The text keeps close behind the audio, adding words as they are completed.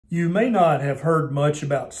You may not have heard much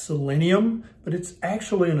about selenium, but it's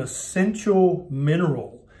actually an essential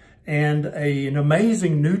mineral and an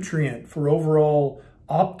amazing nutrient for overall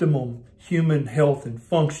optimum human health and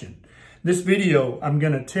function. This video, I'm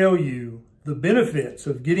going to tell you the benefits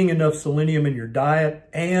of getting enough selenium in your diet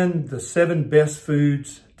and the 7 best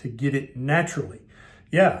foods to get it naturally.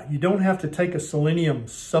 Yeah, you don't have to take a selenium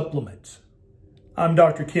supplement. I'm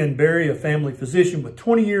Dr. Ken Berry, a family physician with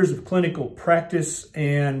 20 years of clinical practice,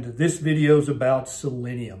 and this video is about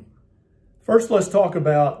selenium. First, let's talk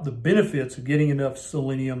about the benefits of getting enough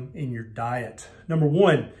selenium in your diet. Number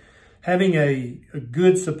one, having a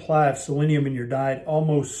good supply of selenium in your diet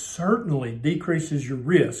almost certainly decreases your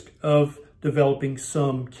risk of developing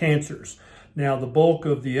some cancers. Now, the bulk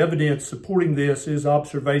of the evidence supporting this is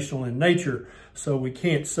observational in nature, so we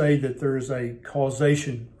can't say that there is a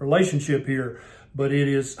causation relationship here, but it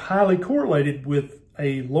is highly correlated with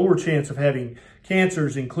a lower chance of having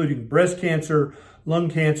cancers, including breast cancer, lung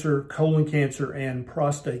cancer, colon cancer, and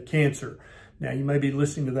prostate cancer. Now, you may be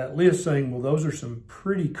listening to that list saying, well, those are some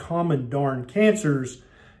pretty common darn cancers.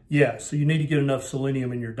 Yeah, so you need to get enough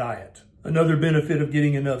selenium in your diet. Another benefit of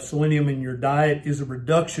getting enough selenium in your diet is a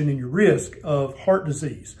reduction in your risk of heart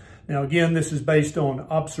disease. Now, again, this is based on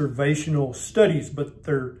observational studies, but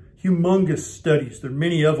they're humongous studies. There are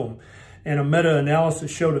many of them. And a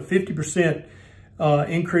meta-analysis showed a 50%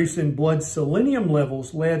 increase in blood selenium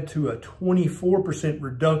levels led to a 24%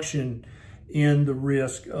 reduction in the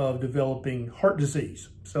risk of developing heart disease.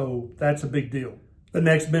 So that's a big deal. The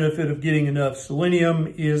next benefit of getting enough selenium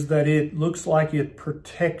is that it looks like it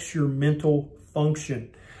protects your mental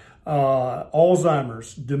function.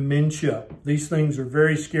 Alzheimer's, dementia, these things are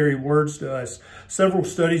very scary words to us. Several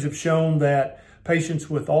studies have shown that patients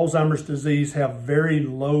with Alzheimer's disease have very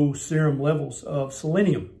low serum levels of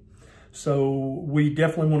selenium. So we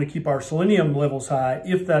definitely want to keep our selenium levels high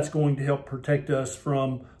if that's going to help protect us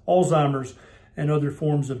from Alzheimer's and other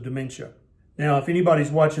forms of dementia. Now, if anybody's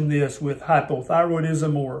watching this with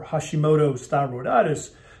hypothyroidism or Hashimoto's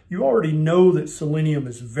thyroiditis, you already know that selenium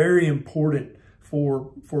is very important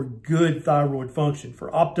for good thyroid function,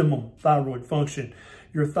 for optimum thyroid function.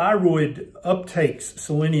 Your thyroid uptakes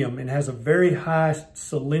selenium and has a very high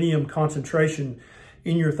selenium concentration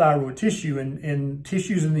in your thyroid tissue, and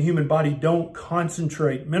tissues in the human body don't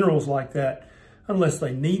concentrate minerals like that unless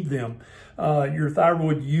they need them. Your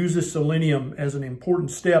thyroid uses selenium as an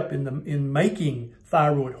important step in making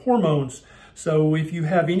thyroid hormones. So if you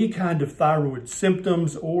have any kind of thyroid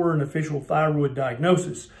symptoms or an official thyroid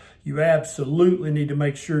diagnosis, you absolutely need to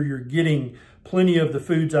make sure you're getting plenty of the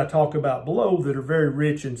foods I talk about below that are very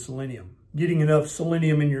rich in selenium. Getting enough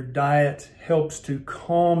selenium in your diet helps to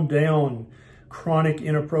calm down chronic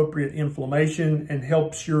inappropriate inflammation and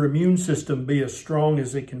helps your immune system be as strong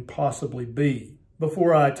as it can possibly be.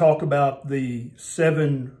 Before I talk about the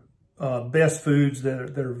 7 best foods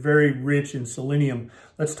that are very rich in selenium,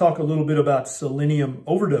 let's talk a little bit about selenium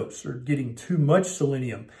overdose or getting too much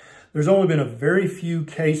selenium. There's only been a very few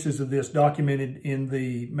cases of this documented in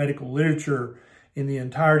the medical literature in the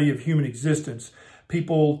entirety of human existence.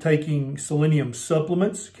 People taking selenium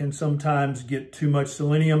supplements can sometimes get too much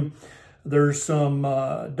selenium. There's some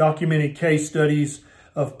documented case studies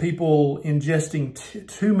of people ingesting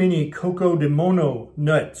too many Coco de Mono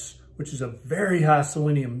nuts, which is a very high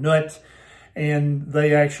selenium nut, and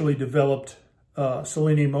they actually developed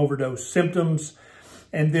selenium overdose symptoms.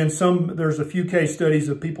 And then there's a few case studies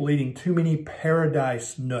of people eating too many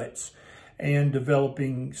paradise nuts and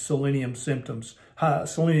developing selenium symptoms,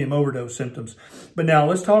 selenium overdose symptoms. But now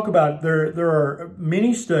let's talk about, there are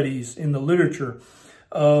many studies in the literature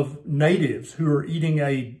of natives who are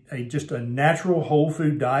eating just a natural whole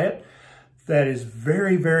food diet that is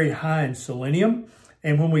very, very high in selenium.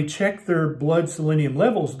 And when we check their blood selenium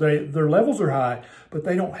levels, their levels are high, but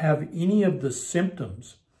they don't have any of the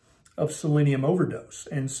symptoms of selenium overdose.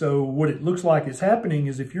 And so what it looks like is happening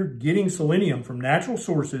is if you're getting selenium from natural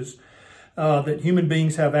sources that human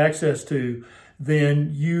beings have access to, then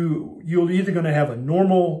you're either going to have a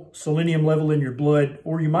normal selenium level in your blood,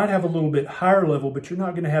 or you might have a little bit higher level, but you're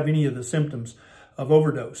not going to have any of the symptoms of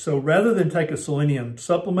overdose. So rather than take a selenium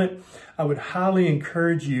supplement, I would highly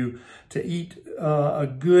encourage you to eat a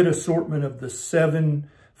good assortment of the 7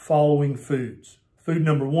 following foods. Food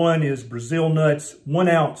number 1 is Brazil nuts. 1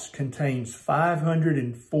 ounce contains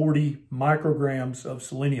 540 micrograms of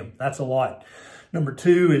selenium. That's a lot. Number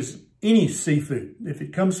 2 is any seafood. If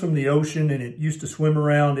it comes from the ocean and it used to swim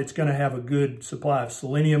around, it's going to have a good supply of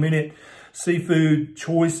selenium in it. Seafood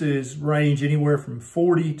choices range anywhere from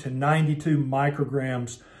 40 to 92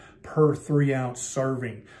 micrograms per 3 ounce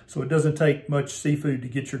serving. So it doesn't take much seafood to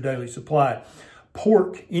get your daily supply.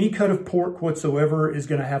 Pork, any cut of pork whatsoever is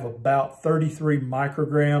going to have about 33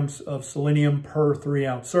 micrograms of selenium per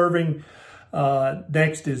 3-ounce serving.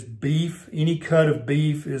 Next is beef. Any cut of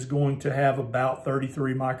beef is going to have about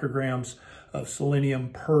 33 micrograms of selenium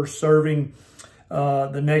per serving.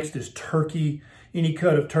 The next is turkey. Any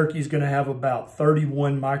cut of turkey is going to have about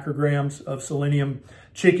 31 micrograms of selenium.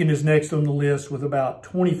 Chicken is next on the list with about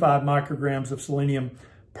 25 micrograms of selenium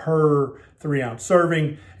per 3-ounce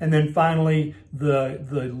serving. And then finally,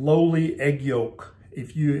 the lowly egg yolk.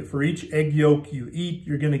 For each egg yolk you eat,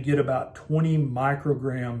 you're going to get about 20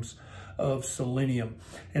 micrograms of selenium.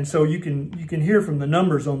 And so you can hear from the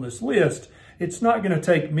numbers on this list, it's not going to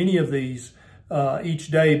take many of these each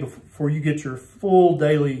day before you get your full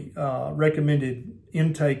daily recommended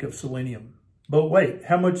intake of selenium. But wait,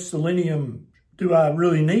 how much selenium do I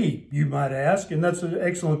really need, you might ask? And that's an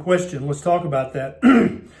excellent question. Let's talk about that.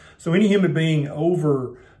 So any human being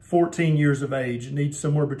over 14 years of age needs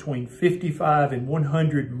somewhere between 55 and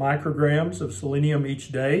 100 micrograms of selenium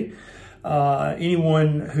each day.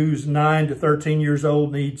 Anyone who's 9 to 13 years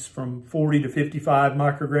old needs from 40 to 55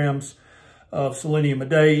 micrograms of selenium a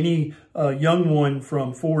day. Any young one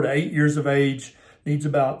from 4 to 8 years of age needs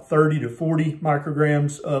about 30 to 40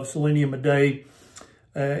 micrograms of selenium a day.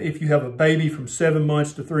 If you have a baby from 7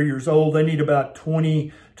 months to 3 years old, they need about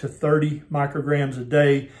 20 to 30 micrograms a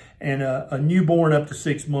day. And a newborn up to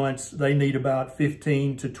 6 months, they need about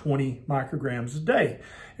 15 to 20 micrograms a day.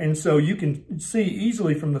 And so you can see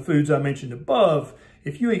easily from the foods I mentioned above,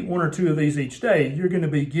 if you eat 1 or 2 of these each day, you're going to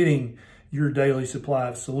be getting your daily supply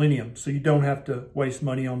of selenium. So you don't have to waste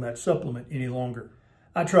money on that supplement any longer.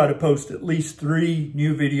 I try to post at least 3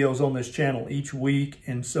 new videos on this channel each week.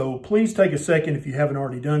 And so please take a second if you haven't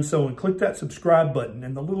already done so and click that subscribe button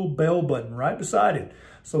and the little bell button right beside it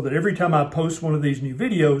so that every time I post one of these new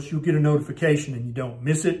videos, you'll get a notification and you don't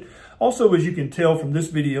miss it. Also, as you can tell from this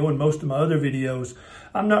video and most of my other videos,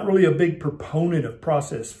 I'm not really a big proponent of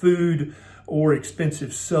processed food or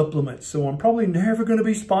expensive supplements. So I'm probably never going to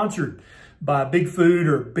be sponsored by Big Food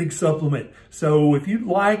or Big Supplement. So if you'd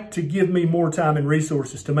like to give me more time and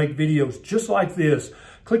resources to make videos just like this,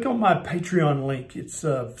 click on my Patreon link. It's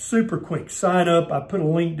super quick. Sign up. I put a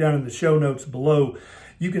link down in the show notes below.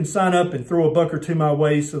 You can sign up and throw a buck or two my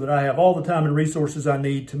way so that I have all the time and resources I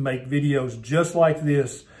need to make videos just like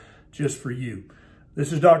this, just for you.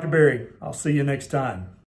 This is Dr. Berry. I'll see you next time.